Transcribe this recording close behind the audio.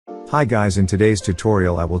Hi guys, in today's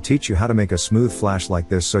tutorial I will teach you how to make a smooth flash like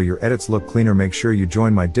this so your edits look cleaner. Make sure you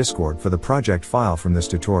join my Discord for the project file from this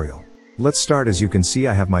tutorial. Let's start. As you can see,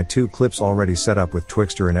 I have my 2 clips already set up with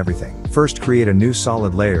Twixtor and everything. First, create a new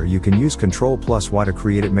solid layer. You can use Ctrl+Y to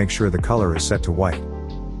create it. Make sure the color is set to white.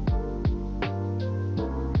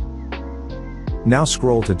 Now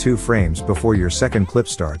scroll to 2 frames before your second clip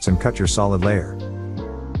starts and cut your solid layer.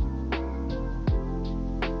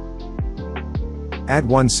 Add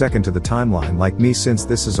 1 second to the timeline like me, since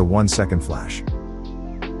this is a 1 second flash.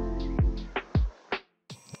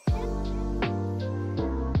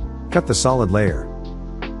 Cut the solid layer.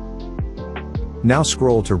 Now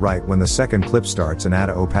scroll to right when the second clip starts and add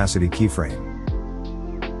a opacity keyframe.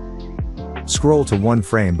 Scroll to 1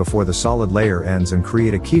 frame before the solid layer ends and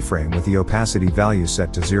create a keyframe with the opacity value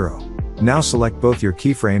set to 0. Now select both your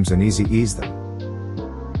keyframes and ease them.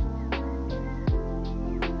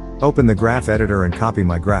 Open the graph editor and copy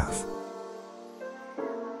my graph.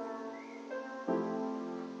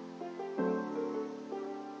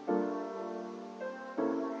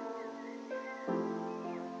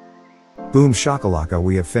 Boom shakalaka,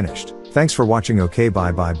 we have finished. Thanks for watching. Okay,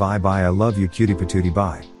 bye. I love you, cutie patootie,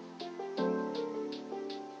 bye.